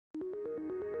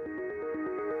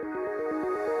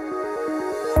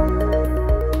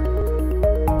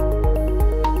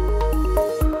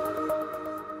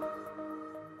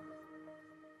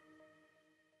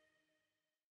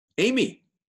Amy,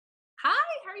 Hi,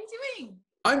 how are you doing?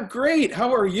 I'm great.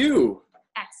 How are you?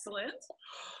 Excellent.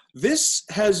 This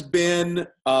has been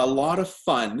a lot of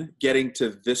fun getting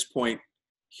to this point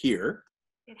here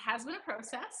It has been a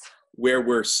process. where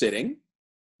we're sitting.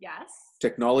 Yes,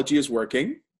 Technology is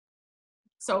working.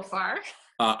 so far.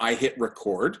 I hit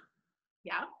record.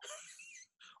 Yeah.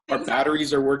 Our Things are,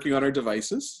 batteries are working on our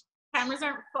devices. cameras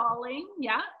aren't falling.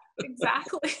 Yeah,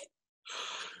 exactly.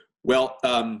 Well,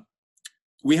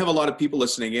 we have a lot of people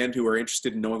listening in who are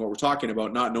interested in knowing what we're talking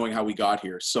about, not knowing how we got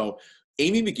here. So,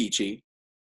 Amy McGeachy,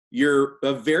 you're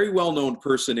a very well-known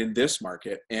person in this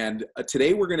market. And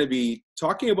today we're going to be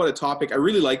talking about a topic. I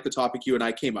really like the topic you and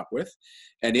I came up with.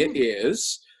 And it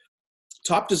is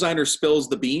top designer spills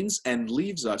the beans and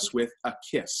leaves us with a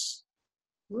kiss.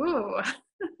 Ooh.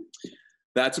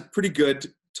 That's a pretty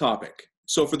good topic.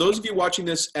 So for those of you watching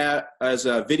this as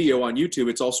a video on YouTube,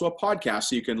 it's also a podcast,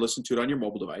 so you can listen to it on your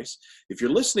mobile device. If you're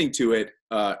listening to it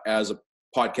as a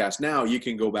podcast now, you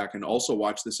can go back and also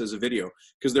watch this as a video,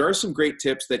 because there are some great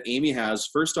tips that Amy has,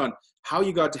 first on how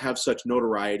you got to have such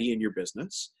notoriety in your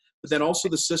business, but then also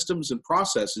the systems and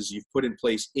processes you've put in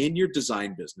place in your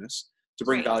design business to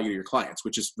bring value to your clients,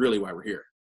 which is really why we're here.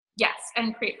 Yes,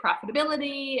 and create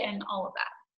profitability and all of that.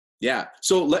 Yeah.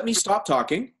 So let me stop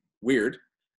talking. Weird.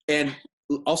 And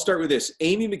I'll start with this.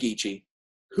 Amy McGeachy,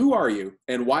 who are you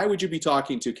and why would you be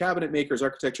talking to cabinet makers,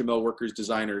 architecture, mill workers,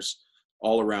 designers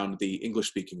all around the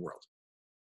English-speaking world?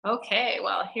 Okay,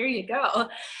 well, here you go.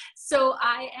 So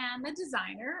I am a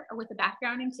designer with a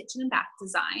background in kitchen and bath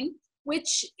design,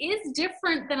 which is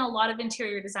different than a lot of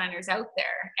interior designers out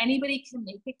there. Anybody can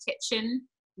make a kitchen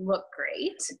look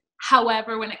great.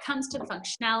 However, when it comes to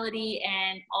functionality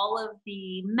and all of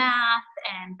the math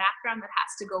and background that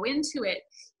has to go into it,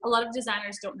 a lot of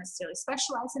designers don't necessarily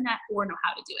specialize in that or know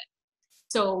how to do it.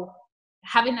 So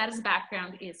having that as a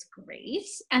background is great.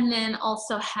 And then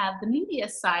also have the media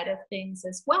side of things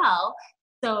as well.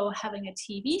 So having a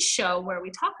TV show where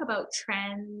we talk about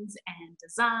trends and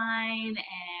design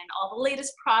and all the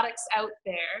latest products out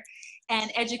there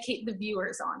and educate the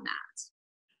viewers on that.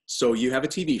 So you have a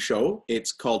TV show.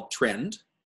 It's called Trend.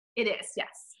 It is,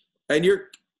 yes. And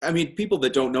people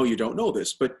that don't know you don't know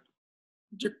this, but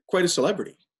you're quite a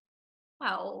celebrity.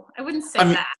 Well, I wouldn't say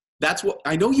that. That's what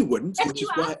I know you wouldn't. If you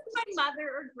ask my mother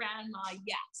or grandma,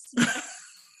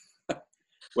 yes.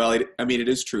 Well, it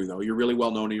is true though. You're really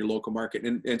well known in your local market.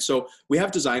 And so we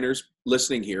have designers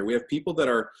listening here. We have people that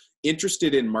are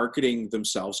interested in marketing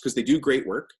themselves because they do great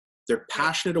work. They're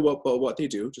passionate about what they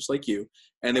do, just like you,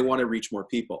 and they want to reach more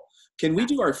people. Can we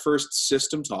do our first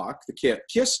system talk, the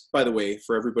KISS, by the way,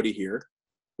 for everybody here?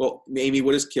 Well, Amy,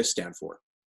 what does KISS stand for?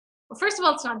 Well, first of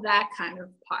all, it's not that kind of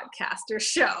podcast or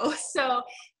show. So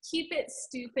keep it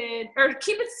stupid, or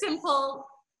keep it simple,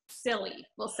 silly,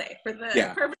 we'll say, for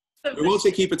the purpose of we won't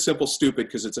say keep it simple, stupid,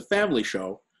 because it's a family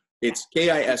show. It's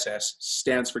K.I.S.S,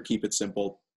 stands for keep it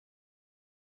simple,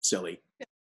 silly,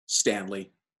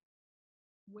 Stanley,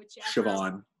 whichever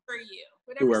Siobhan, for you,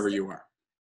 whoever you are.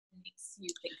 Makes you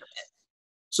think of it.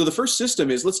 So the first system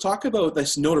is, let's talk about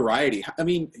this notoriety. I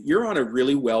mean, you're on a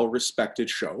really well-respected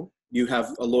show. You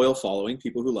have a loyal following,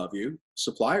 people who love you.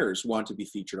 Suppliers want to be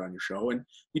featured on your show. And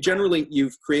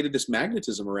you've created this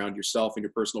magnetism around yourself and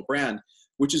your personal brand,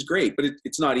 which is great, but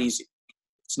it's not easy.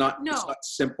 It's not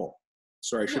simple.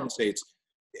 Sorry, I shouldn't say it's.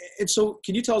 And so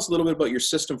can you tell us a little bit about your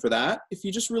system for that? If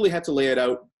you just really had to lay it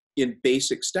out in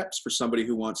basic steps for somebody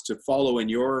who wants to follow in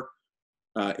your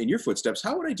footsteps,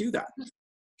 how would I do that?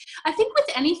 I think with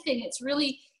anything,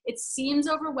 it seems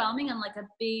overwhelming and like a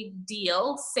big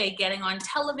deal, say getting on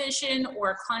television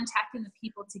or contacting the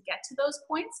people to get to those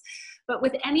points. But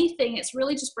with anything, it's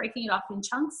really just breaking it off in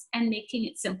chunks and making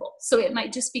it simple. So it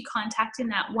might just be contacting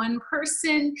that one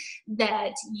person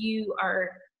that you are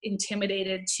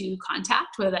intimidated to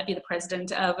contact, whether that be the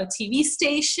president of a TV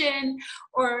station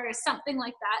or something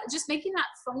like that. Just making that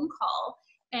phone call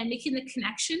and making the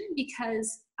connection,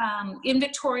 because in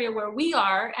Victoria where we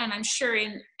are, and I'm sure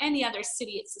in any other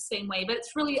city it's the same way, but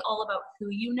it's really all about who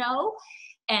you know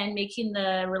and making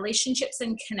the relationships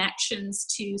and connections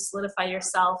to solidify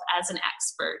yourself as an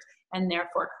expert and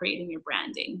therefore creating your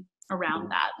branding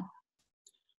around that.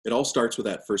 It all starts with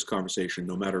that first conversation,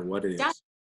 no matter what it is.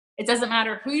 It doesn't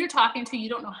matter who you're talking to. You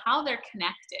don't know how they're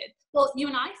connected. Well, you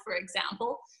and I, for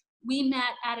example, we met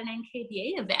at an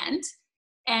NKBA event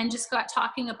and just got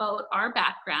talking about our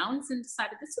backgrounds and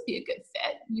decided this would be a good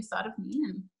fit. You thought of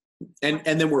me. And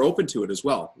then we're open to it as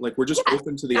well. Like we're just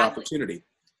open to the opportunity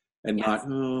and not,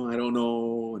 I don't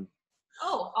know. And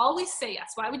always say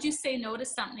yes. Why would you say no to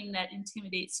something that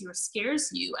intimidates you or scares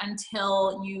you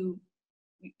until you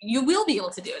will be able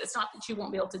to do it? It's not that you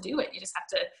won't be able to do it. You just have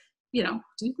to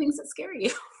do things that scare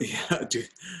you. Yeah, dude.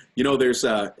 There's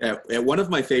at one of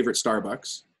my favorite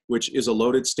Starbucks, which is a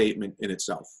loaded statement in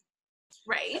itself.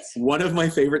 Right. One of my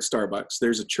favorite Starbucks,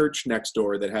 there's a church next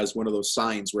door that has one of those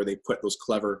signs where they put those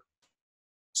clever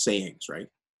sayings, right?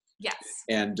 Yes.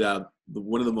 And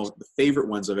one of the favorite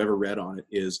ones I've ever read on it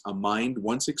is, "A mind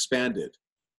once expanded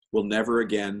will never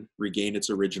again regain its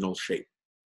original shape."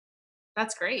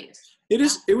 That's great.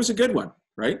 It was a good one,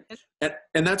 right?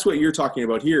 And that's what you're talking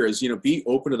about here is, be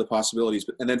open to the possibilities,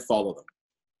 and then follow them.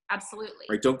 Absolutely.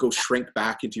 Right? Don't go shrink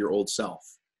back into your old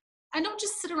self. And don't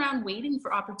just sit around waiting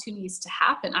for opportunities to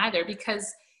happen either, because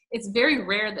it's very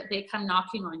rare that they come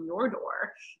knocking on your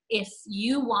door. If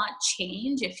you want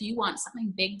change, if you want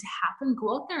something big to happen,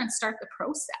 go out there and start the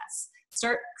process.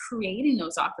 Start creating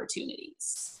those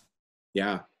opportunities.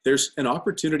 Yeah. There's an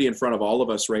opportunity in front of all of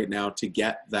us right now to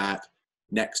get that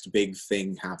next big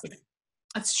thing happening.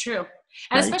 That's true.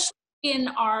 And right? Especially in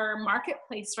our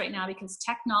marketplace right now, because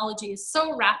technology is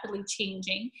so rapidly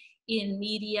changing in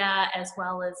media as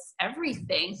well as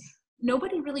everything.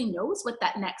 Nobody really knows what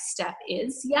that next step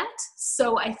is yet.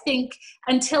 So I think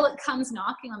until it comes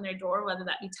knocking on their door, whether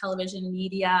that be television,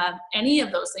 media, any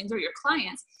of those things, or your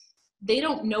clients, they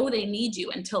don't know they need you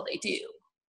until they do,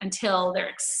 until they're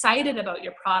excited about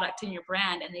your product and your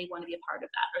brand and they want to be a part of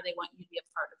that, or they want you to be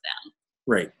a part of them.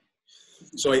 Right.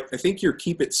 So I think your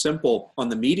keep it simple on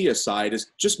the media side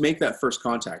is just make that first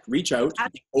contact. Reach out,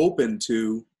 be open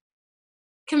to.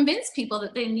 Convince people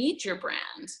that they need your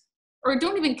brand, or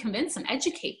don't even convince them,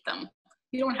 educate them.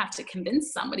 You don't have to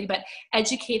convince somebody, but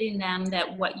educating them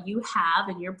that what you have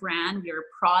and your brand, your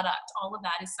product, all of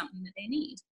that is something that they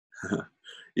need.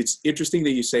 It's interesting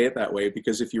that you say it that way,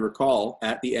 because if you recall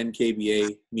at the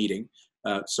NKBA meeting,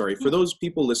 for those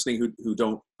people listening who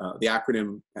don't, the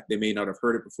acronym, they may not have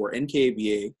heard it before,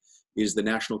 NKBA is the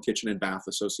National Kitchen and Bath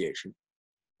Association.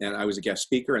 And I was a guest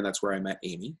speaker, and that's where I met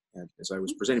Amy as I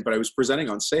was presenting. But I was presenting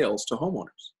on sales to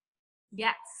homeowners.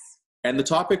 Yes. And the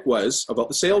topic was about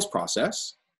the sales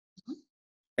process. Mm-hmm.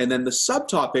 And then the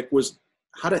subtopic was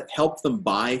how to help them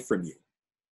buy from you,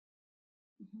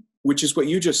 mm-hmm. which is what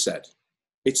you just said.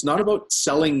 It's not about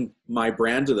selling my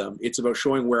brand to them. It's about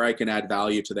showing where I can add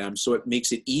value to them. So it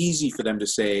makes it easy for them to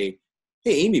say,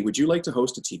 "Hey, Amy, would you like to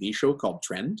host a TV show called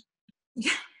Trend?"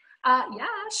 Yeah,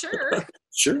 sure.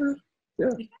 Sure. Yeah.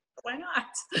 Why not?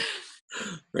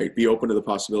 Right. Be open to the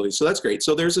possibilities. So that's great.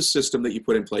 So there's a system that you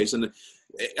put in place. And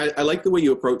I like the way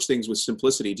you approach things with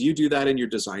simplicity. Do you do that in your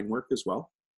design work as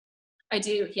well? I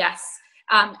do. Yes.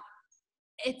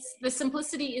 The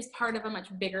simplicity is part of a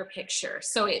much bigger picture.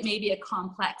 So it may be a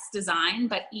complex design,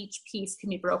 but each piece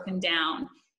can be broken down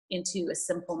into a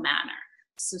simple manner.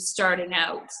 So starting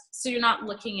out, so you're not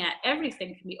looking at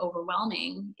everything can be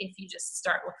overwhelming if you just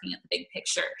start looking at the big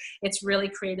picture. It's really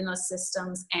creating those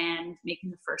systems and making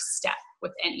the first step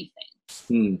with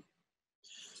anything.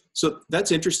 So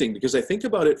that's interesting, because I think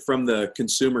about it from the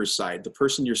consumer's side, the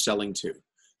person you're selling to.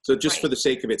 So just for the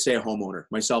sake of it, say a homeowner,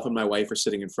 myself and my wife are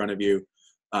sitting in front of you.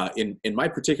 In my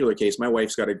particular case, my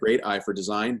wife's got a great eye for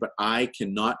design, but I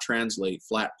cannot translate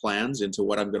flat plans into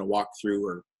what I'm going to walk through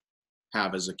or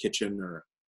have as a kitchen or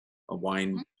a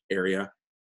wine area.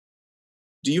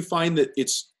 Do you find that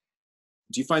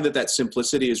that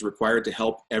simplicity is required to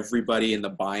help everybody in the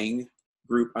buying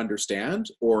group understand,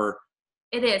 or?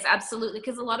 It is, absolutely.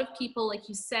 Because a lot of people, like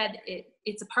you said,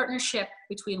 it's a partnership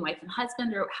between wife and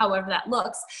husband, or however that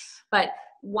looks. But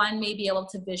one may be able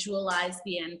to visualize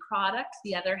the end product.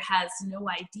 The other has no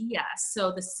idea.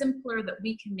 So the simpler that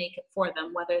we can make it for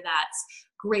them, whether that's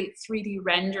great 3D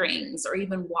renderings or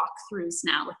even walkthroughs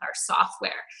now with our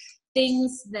software,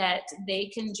 things that they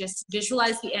can just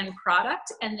visualize the end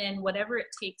product, and then whatever it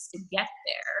takes to get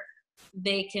there,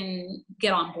 they can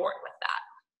get on board with that.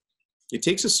 It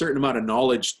takes a certain amount of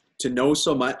knowledge to know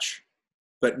so much,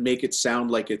 but make it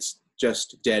sound like it's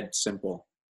just dead simple.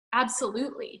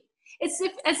 Absolutely. It's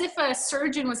as if a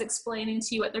surgeon was explaining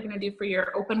to you what they're going to do for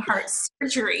your open heart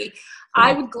surgery.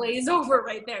 I would glaze over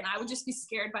right there, and I would just be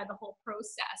scared by the whole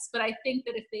process. But I think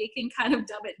that if they can kind of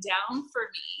dumb it down for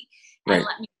me and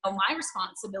let me know my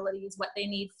responsibilities, what they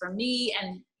need from me,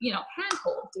 and,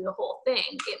 handhold through the whole thing,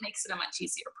 it makes it a much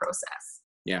easier process.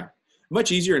 Yeah.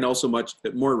 Much easier, and also much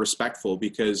more respectful,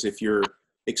 because if you're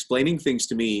explaining things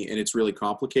to me and it's really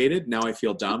complicated, now I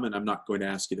feel dumb and I'm not going to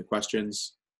ask you the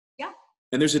questions. Yeah.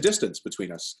 And there's a distance between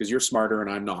us because you're smarter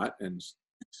and I'm not.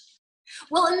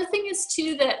 Well, and the thing is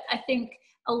too, that I think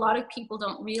a lot of people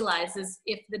don't realize is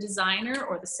if the designer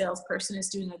or the salesperson is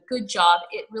doing a good job,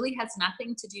 it really has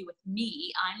nothing to do with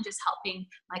me. I'm just helping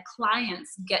my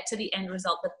clients get to the end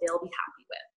result that they'll be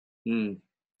happy with.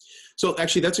 So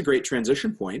actually, that's a great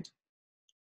transition point.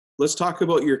 let's talk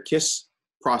about your K.I.S.S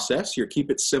process, your Keep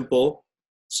It Simple,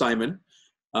 Simon,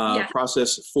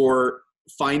 process for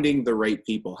finding the right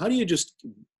people. How do you just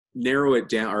narrow it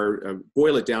down or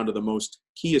boil it down to the most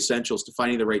key essentials to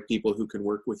finding the right people who can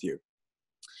work with you?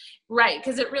 Right,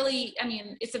 because it really, I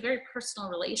mean, it's a very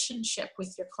personal relationship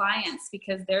with your clients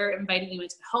because they're inviting you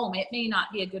into the home. It may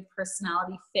not be a good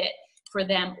personality fit for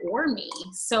them or me.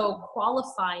 So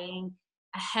qualifying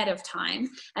ahead of time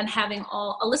and having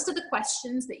a list of the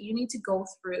questions that you need to go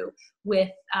through with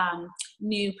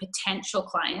new potential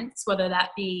clients, whether that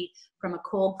be from a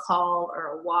cold call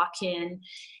or a walk-in,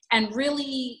 and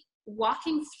really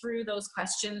walking through those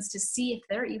questions to see if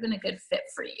they're even a good fit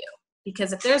for you.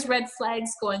 Because if there's red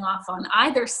flags going off on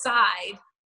either side,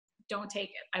 don't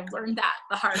take it. I've learned that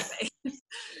the hard way.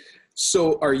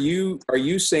 So are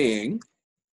you saying,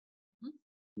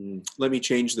 let me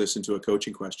change this into a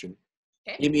coaching question.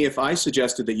 Okay. Amy, if I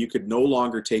suggested that you could no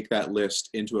longer take that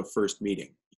list into a first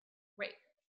meeting, right,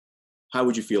 how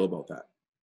would you feel about that?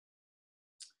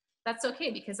 That's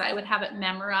okay because I would have it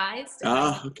memorized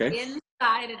Okay.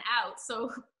 inside and out.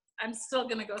 So I'm still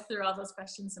going to go through all those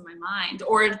questions in my mind.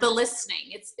 Or the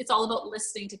listening. It's all about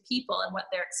listening to people and what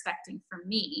they're expecting from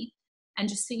me and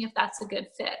just seeing if that's a good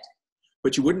fit.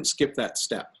 But you wouldn't skip that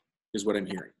step, is what I'm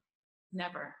hearing.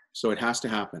 Never. So it has to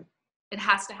happen. It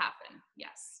has to happen,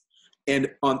 yes.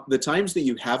 And on the times that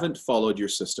you haven't followed your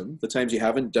system, the times you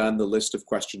haven't done the list of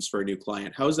questions for a new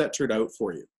client, how has that turned out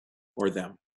for you or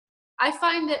them? I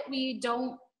find that we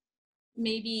don't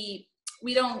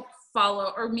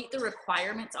follow or meet the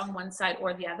requirements on one side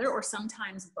or the other, or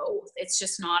sometimes both. It's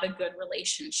just not a good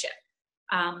relationship.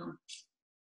 And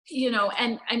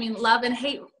I mean, love and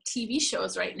hate TV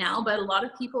shows right now, but a lot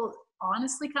of people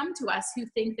honestly come to us who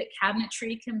think that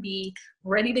cabinetry can be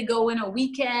ready to go in a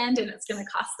weekend and it's going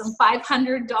to cost them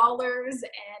 $500 and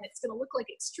it's going to look like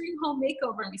extreme home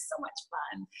makeover and be so much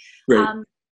fun. Right.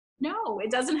 No,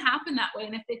 it doesn't happen that way.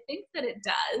 And if they think that it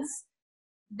does,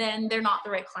 then they're not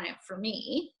the right client for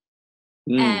me.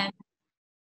 And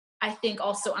I think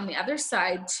also on the other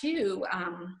side too,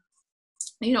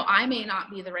 I may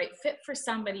not be the right fit for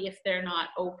somebody if they're not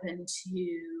open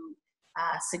to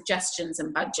suggestions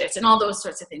and budget and all those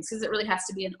sorts of things, because it really has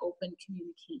to be an open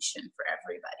communication for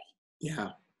everybody.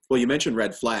 Yeah. Well, you mentioned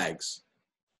red flags.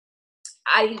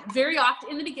 I very often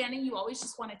in the beginning, you always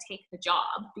just want to take the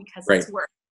job because Right. it's work.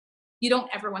 You don't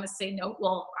ever want to say no.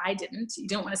 Well, I didn't. You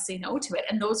don't want to say no to it.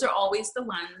 And those are always the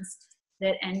ones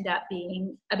that end up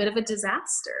being a bit of a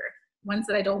disaster, ones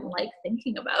that I don't like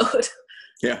thinking about.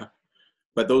 Yeah.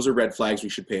 But those are red flags we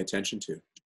should pay attention to.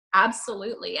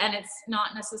 Absolutely. And it's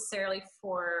not necessarily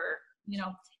for,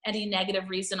 any negative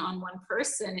reason on one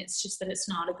person. It's just that it's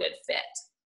not a good fit.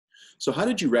 So how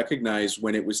did you recognize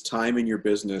when it was time in your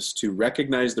business to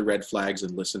recognize the red flags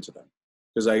and listen to them?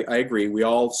 Because I agree, we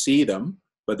all see them,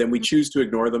 but then we choose to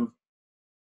ignore them.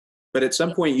 But at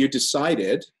some point you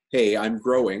decided, hey, I'm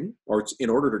growing, or in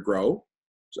order to grow.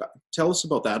 So tell us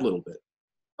about that a little bit.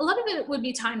 A lot of it would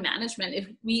be time management. If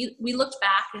we looked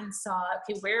back and saw,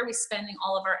 okay, where are we spending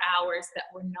all of our hours that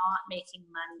we're not making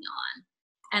money on?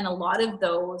 And a lot of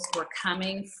those were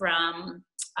coming from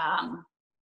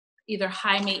either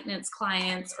high maintenance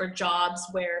clients or jobs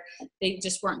where they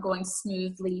just weren't going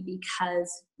smoothly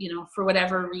because, for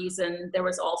whatever reason, there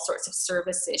was all sorts of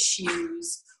service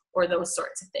issues or those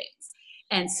sorts of things.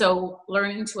 And so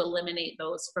learning to eliminate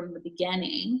those from the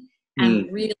beginning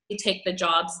and really take the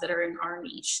jobs that are in our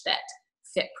niche that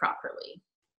fit properly.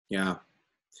 Yeah.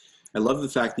 I love the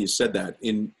fact that you said that.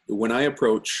 When I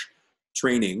approach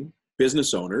training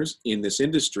business owners in this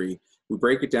industry, we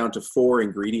break it down to 4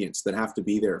 ingredients that have to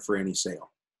be there for any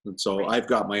sale. And so Right. I've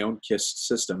got my own K.I.S.S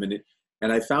system,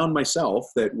 and I found myself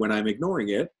that when I'm ignoring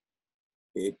it,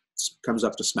 it comes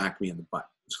up to smack me in the butt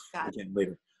again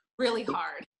later. Really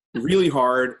hard. Really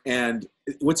hard. And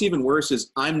what's even worse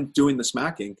is I'm doing the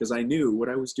smacking because I knew what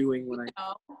I was doing when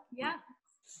Yeah.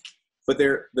 But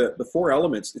the 4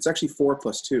 elements, it's actually 4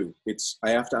 plus 2. It's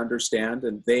I have to understand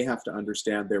and they have to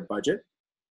understand their budget.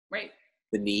 Right.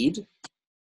 The need,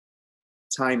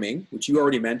 timing, which you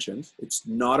already mentioned. It's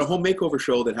not a home makeover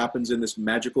show that happens in this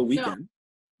magical weekend.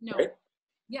 No. Right?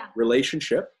 Yeah.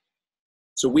 Relationship.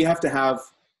 So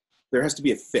there has to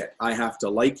be a fit. I have to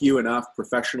like you enough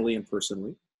professionally and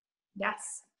personally.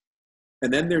 Yes.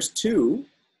 And then there's 2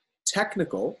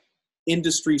 technical,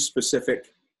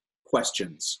 industry-specific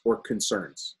questions or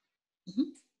concerns.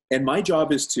 And my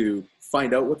job is to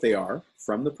find out what they are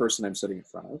from the person I'm sitting in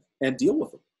front of and deal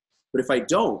with them. But if I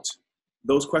don't,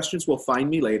 those questions will find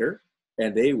me later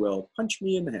and they will punch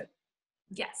me in the head.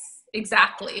 Yes,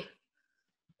 exactly.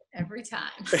 Every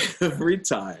time. Every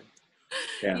time.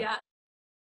 Yeah. Yeah.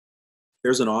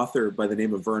 There's an author by the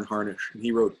name of Vern Harnish, and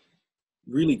he wrote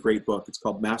a really great book. It's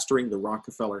called Mastering the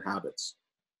Rockefeller Habits.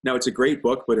 Now, it's a great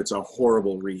book, but it's a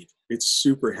horrible read. It's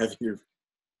super heavy.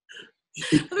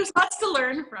 There's lots to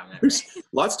learn from it. There's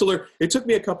lots to learn. It took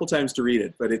me a couple times to read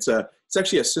it, but it's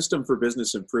actually a system for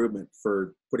business improvement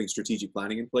for putting strategic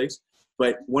planning in place.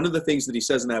 But one of the things that he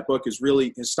says in that book has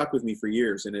stuck with me for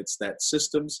years, and it's that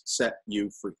systems set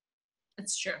you free.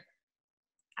 That's true.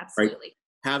 Absolutely. Right?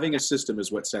 Having a system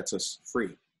is what sets us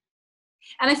free.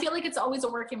 And I feel like it's always a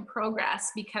work in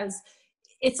progress, because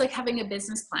it's like having a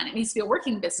business plan. It needs to be a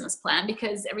working business plan,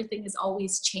 because everything is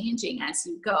always changing as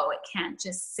you go. It can't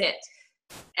just sit,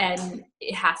 and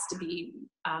it has to be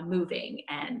moving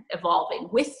and evolving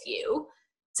with you.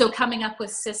 So coming up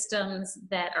with systems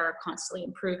that are constantly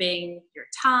improving your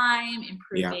time,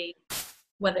 improving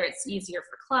whether it's easier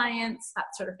for clients,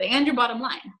 that sort of thing, and your bottom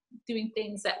line, doing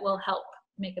things that will help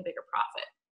make a bigger profit.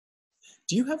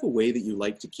 Do you have a way that you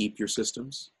like to keep your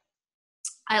systems?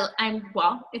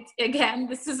 It's, again,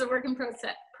 this is a work in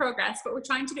progress, but we're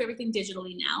trying to do everything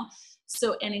digitally now.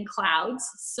 So, and in clouds,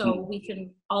 so we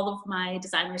can, all of my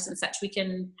designers and such, we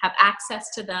can have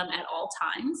access to them at all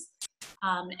times,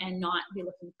 and not be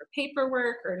looking for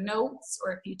paperwork or notes,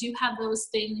 or if you do have those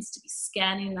things, to be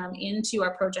scanning them into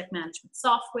our project management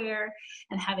software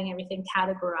and having everything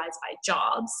categorized by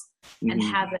jobs, and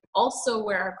have it also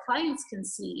where our clients can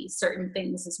see certain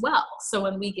things as well. So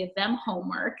when we give them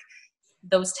homework,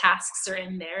 those tasks are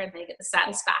in there, and they get the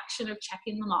satisfaction of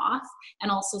checking them off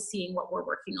and also seeing what we're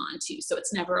working on too. So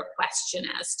it's never a question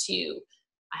as to,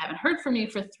 I haven't heard from you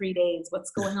for 3 days. What's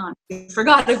going on? You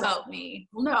forgot about me.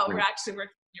 Well, no, we're actually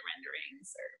working on your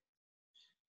renderings.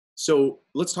 So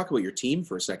let's talk about your team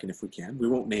for a second, if we can. We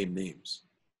won't name names.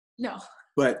 No.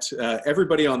 But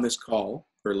everybody on this call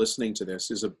or listening to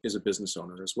this is a business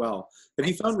owner as well. Have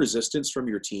you found resistance from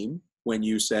your team when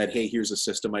you said, hey, here's a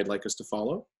system I'd like us to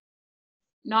follow?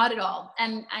 Not at all.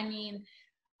 And I mean,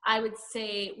 I would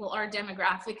say, well, our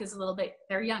demographic is a little bit,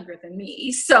 they're younger than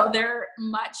me. So they're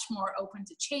much more open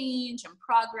to change and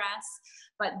progress,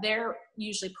 but they're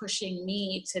usually pushing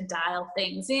me to dial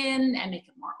things in and make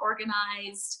it more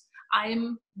organized.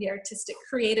 I'm the artistic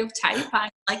creative type.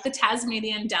 I'm like the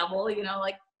Tasmanian devil,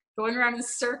 like going around in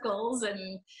circles,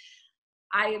 and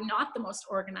I am not the most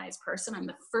organized person. I'm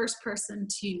the first person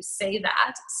to say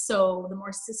that. So the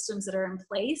more systems that are in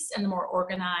place and the more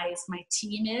organized my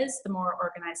team is, the more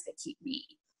organized they keep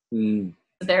me.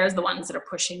 There's the ones that are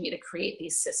pushing me to create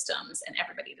these systems and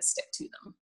everybody to stick to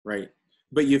them. Right.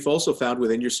 But you've also found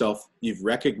within yourself, you've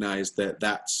recognized that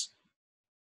that's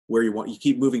where you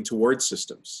keep moving towards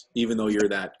systems, even though you're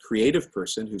that creative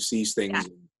person who sees things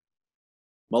in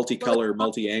multicolor,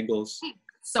 multi-angles.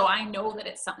 So I know that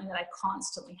it's something that I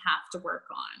constantly have to work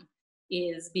on,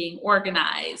 is being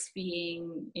organized,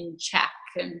 being in check,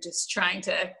 and just trying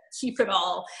to keep it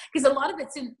all. Because a lot of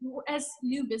it's as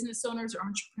new business owners or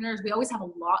entrepreneurs, we always have a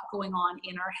lot going on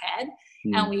in our head,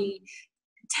 and we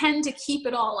tend to keep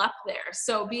it all up there.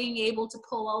 So being able to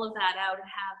pull all of that out and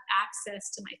have access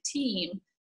to my team,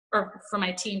 or for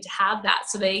my team to have that,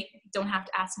 so they don't have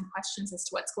to ask me questions as to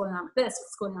what's going on with this,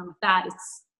 what's going on with that.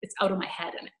 It's out of my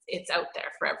head, and it's out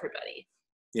there for everybody.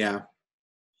 Yeah.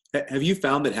 Have you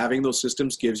found that having those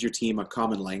systems gives your team a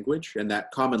common language, and that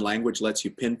common language lets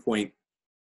you pinpoint,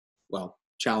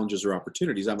 challenges or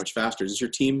opportunities that much faster? Does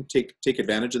your team take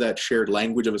advantage of that shared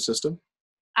language of a system?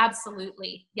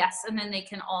 Absolutely. Yes. And then they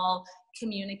can all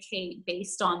communicate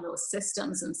based on those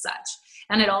systems and such.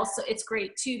 And it's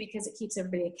great too, because it keeps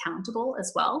everybody accountable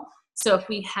as well. So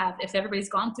if everybody's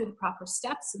gone through the proper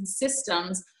steps and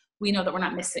systems, we know that we're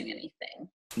not missing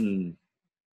anything.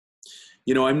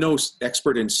 I'm no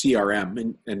expert in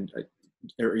CRM, and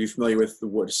are you familiar with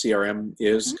what CRM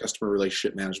is? Customer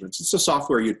Relationship Management. It's a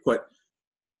software you'd put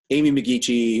Amy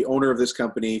McGeachy, owner of this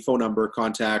company, phone number,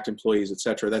 contact, employees,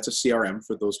 etc. That's a CRM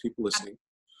for those people listening.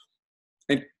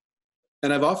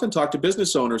 And I've often talked to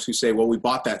business owners who say, well, we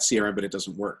bought that CRM, but it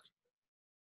doesn't work.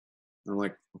 And I'm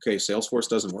like, okay, Salesforce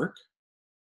doesn't work?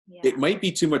 Yeah. It might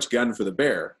be too much gun for the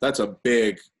bear. That's a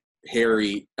big,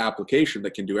 hairy application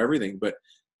that can do everything. But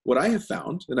what I have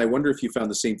found, and I wonder if you found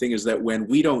the same thing, is that when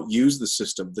we don't use the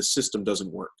system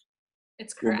doesn't work.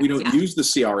 It's correct. When we don't use the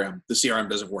CRM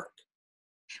doesn't work.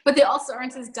 But they also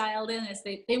aren't as dialed in as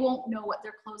they won't know what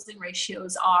their closing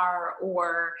ratios are,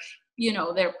 or,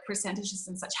 their percentages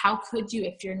and such. How could you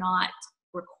if you're not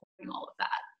recording all of that?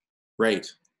 Right.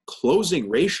 Closing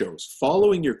ratios,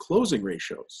 following your closing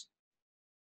ratios.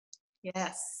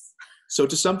 Yes. So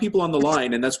to some people on the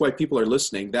line, and that's why people are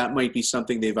listening, that might be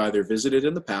something they've either visited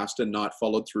in the past and not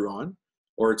followed through on,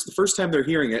 or it's the first time they're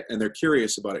hearing it and they're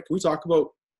curious about it. Can we talk about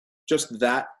just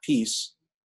that piece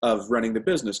of running the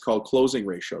business called closing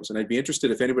ratios. And I'd be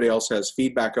interested if anybody else has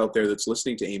feedback out there that's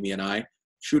listening to Amy and I.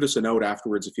 Shoot us a note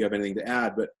afterwards if you have anything to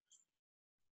add. But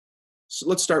so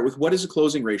let's start with, what is a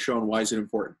closing ratio and why is it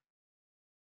important?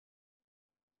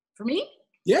 For me?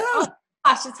 Yeah. Oh,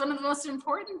 gosh, it's one of the most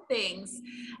important things.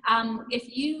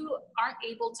 If you aren't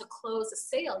able to close a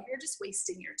sale, you're just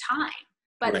wasting your time.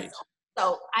 But Right.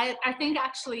 So I think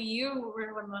actually you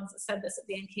were one of the ones that said this at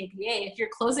the NKBA. If your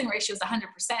closing ratio is 100%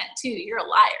 too, you're a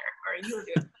liar, or you were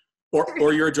doing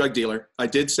or you're a drug dealer. I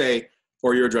did say,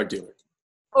 or you're a drug dealer.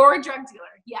 Or a drug dealer,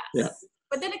 yes. Yeah.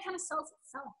 But then it kind of sells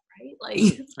itself, right?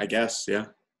 Like, I guess, yeah.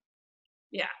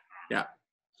 Yeah. Yeah.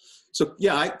 So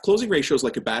yeah, closing ratio is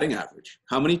like a batting average.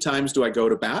 How many times do I go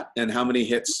to bat, and how many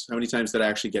times did I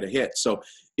actually get a hit? So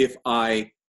if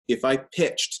I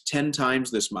pitched 10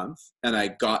 times this month and I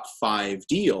got 5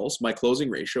 deals, my closing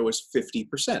ratio is 50%.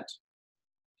 Mm-hmm.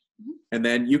 And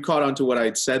then you caught on to what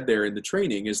I'd said there in the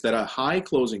training, is that a high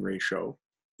closing ratio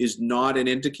is not an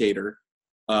indicator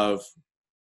of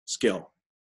skill.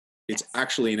 It's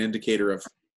actually an indicator of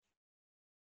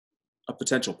a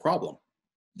potential problem.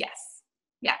 Yes.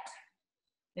 Yeah,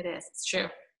 it is. It's true.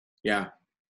 Yeah.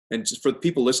 And just for the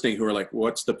people listening who are like,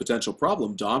 what's the potential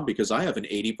problem, Dom? Because I have an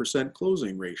 80%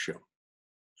 closing ratio.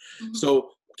 Mm-hmm.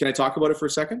 So can I talk about it for a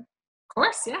second? Of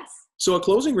course, yes. So a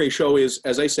closing ratio is,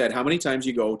 as I said, how many times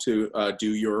you go to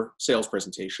do your sales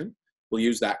presentation. We'll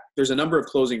use that. There's a number of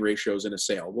closing ratios in a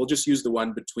sale. We'll just use the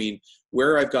one between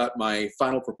where I've got my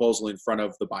final proposal in front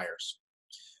of the buyers.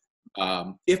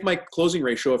 If my closing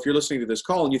ratio, if you're listening to this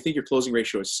call and you think your closing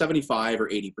ratio is 75 or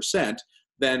 80%,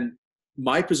 then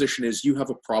my position is you have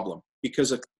a problem,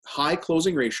 because a high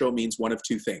closing ratio means one of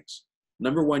two things.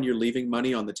 Number one, you're leaving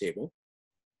money on the table.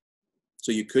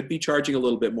 So you could be charging a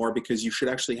little bit more because you should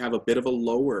actually have a bit of a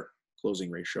lower closing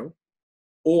ratio.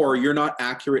 Or you're not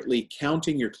accurately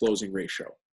counting your closing ratio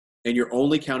and you're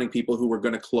only counting people who are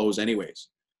going to close anyways,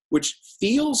 which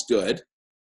feels good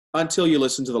until you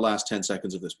listen to the last 10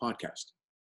 seconds of this podcast.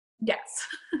 Yes.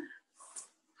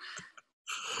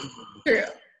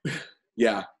 True.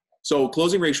 Yeah. So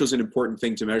closing ratio is an important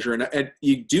thing to measure. And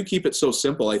you do keep it so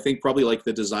simple. I think probably like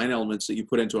the design elements that you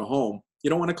put into a home, you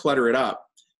don't want to clutter it up.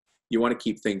 You want to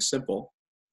keep things simple.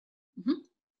 Mm-hmm.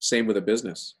 Same with a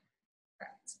business.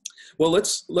 Well,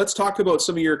 let's talk about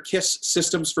some of your K.I.S.S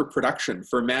systems for production,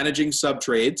 for managing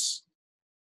sub-trades.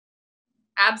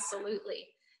 Absolutely.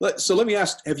 So let me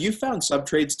ask, have you found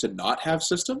sub-trades to not have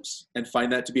systems and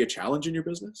find that to be a challenge in your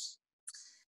business?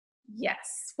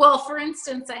 Yes. Well, for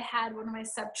instance, I had one of my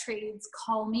sub-trades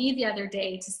call me the other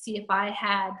day to see if I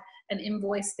had an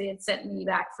invoice they had sent me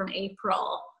back from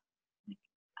April.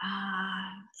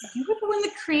 You were the one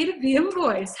that created the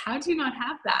invoice. How do you not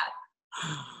have that?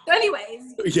 So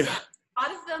anyways, yeah.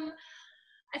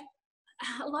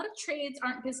 A lot of trades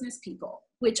aren't business people,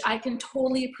 which I can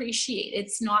totally appreciate.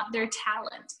 It's not their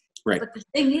talent. Right. But the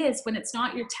thing is, when it's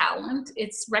not your talent,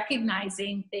 it's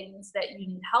recognizing things that you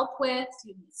need help with,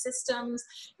 you need systems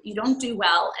you don't do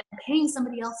well, and paying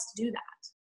somebody else to do that.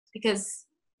 Because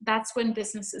that's when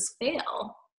businesses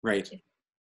fail. Right.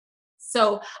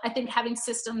 So I think having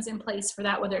systems in place for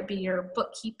that, whether it be your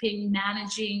bookkeeping,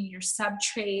 managing your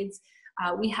sub-trades,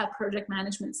 we have project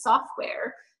management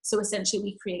software. So essentially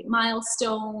we create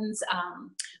milestones.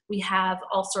 We have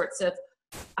all sorts of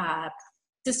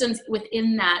systems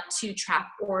within that to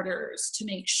track orders, to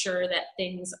make sure that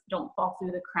things don't fall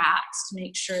through the cracks, to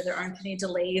make sure there aren't any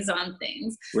delays on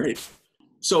things. Right.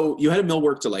 So you had a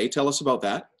millwork delay. Tell us about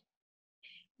that.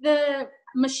 The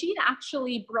machine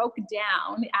actually broke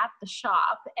down at the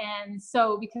shop. And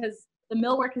so because the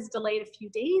millwork is delayed a few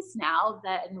days now,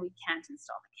 then we can't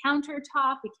install the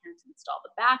countertop, we can't install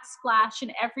the backsplash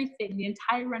and everything. The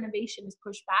entire renovation is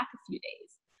pushed back a few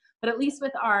days. But at least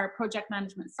with our project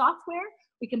management software,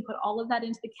 we can put all of that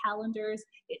into the calendars.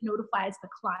 It notifies the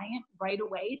client right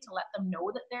away to let them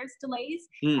know that there's delays,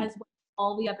 as well as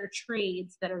all the other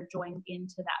trades that are joined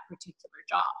into that particular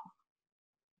job.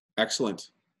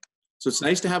 Excellent. So it's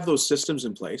nice to have those systems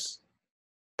in place.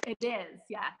 It is,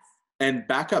 yes. And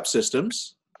backup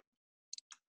systems.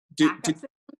 Do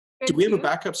we have a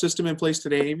backup system in place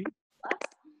today, Amy?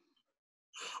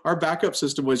 Our backup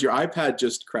system was your iPad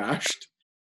just crashed,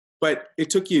 but it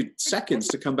took you seconds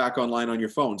to come back online on your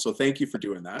phone. So thank you for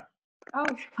doing that. Oh,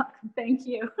 thank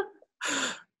you.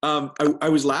 I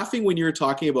was laughing when you were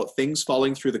talking about things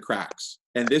falling through the cracks.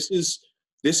 And this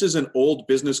is an old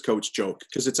business coach joke,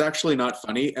 because it's actually not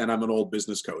funny and I'm an old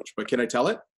business coach, but can I tell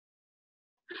it?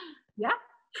 Yeah.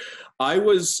 I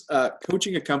was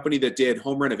coaching a company that did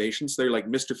home renovations. They're like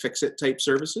Mr. Fix-It type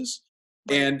services.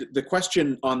 And the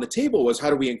question on the table was, how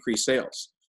do we increase sales?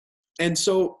 And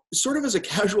so sort of as a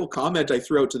casual comment I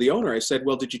threw out to the owner, I said,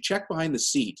 well, did you check behind the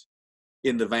seat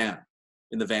in the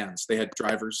vans? They had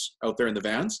drivers out there in the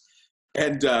vans.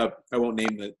 And I won't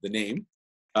name the name.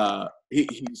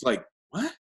 He's like,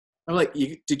 what? I'm like,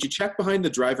 did you check behind the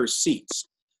driver's seats?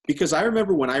 Because I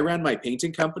remember when I ran my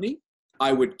painting company,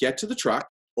 I would get to the truck,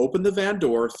 open the van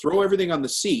door, throw everything on the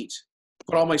seat,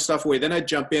 put all my stuff away. Then I'd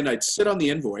jump in, I'd sit on the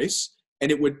invoice,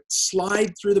 and it would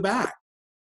slide through the back.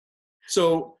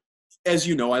 So as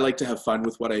you know, I like to have fun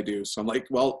with what I do. So I'm like,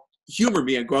 well, humor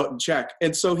me and go out and check.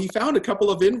 And so he found a couple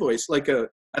of invoice, at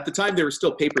the time they were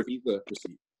still paper Visa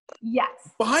receipt. Yes.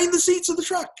 Behind the seats of the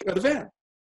truck, of the van.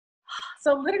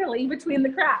 So literally between the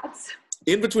cracks.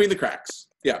 In between the cracks.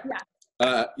 Yeah.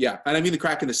 Yeah. Yeah. And I mean the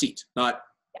crack in the seat, not,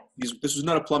 this was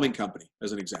not a plumbing company,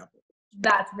 as an example.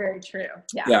 That's very true.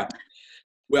 Yeah. Yeah.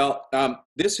 Well,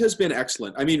 this has been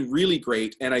excellent. I mean, really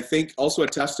great. And I think also a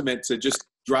testament to just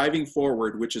driving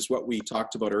forward, which is what we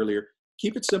talked about earlier.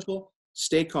 Keep it simple,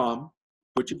 stay calm,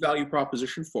 put your value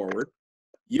proposition forward.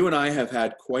 You and I have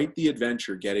had quite the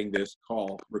adventure getting this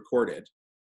call recorded.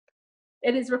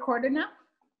 It is recorded now?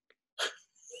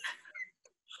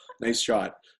 Nice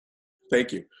shot.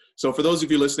 Thank you. So for those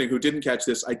of you listening who didn't catch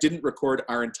this, I didn't record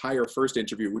our entire first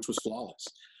interview, which was flawless.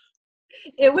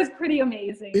 It was pretty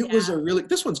amazing. It was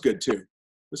this one's good too.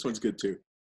 This one's good too.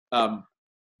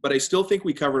 But I still think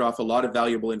we covered off a lot of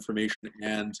valuable information,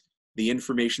 and the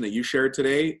information that you shared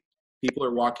today, people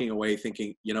are walking away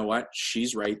thinking, you know what,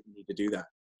 she's right, we need to do that.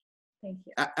 Thank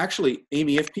you. Actually,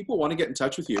 Amy, if people want to get in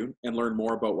touch with you and learn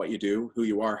more about what you do, who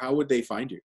you are, how would they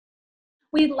find you?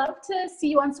 We'd love to see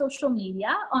you on social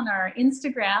media, on our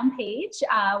Instagram page.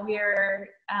 We're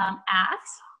at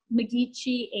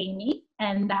McGeachy Amy,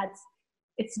 and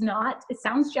it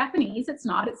sounds Japanese, it's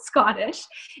not, it's Scottish.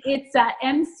 It's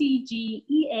McGeachyAmy.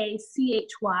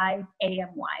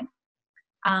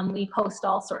 We post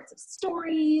all sorts of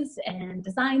stories and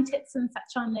design tips and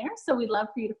such on there, so we'd love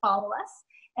for you to follow us.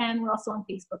 And we're also on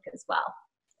Facebook as well.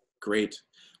 Great.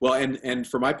 Well, and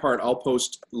for my part, I'll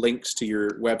post links to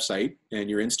your website and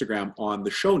your Instagram on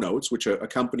the show notes, which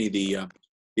accompany the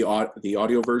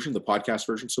audio version, the podcast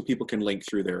version, so people can link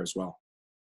through there as well.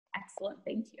 Excellent.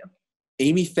 Thank you.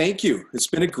 Amy, thank you. It's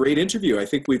been a great interview. I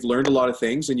think we've learned a lot of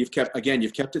things, and you've kept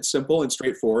it simple and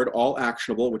straightforward, all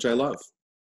actionable, which I love.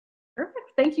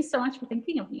 Perfect. Thank you so much for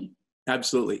thinking of me.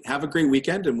 Absolutely. Have a great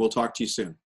weekend, and we'll talk to you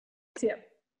soon. See you.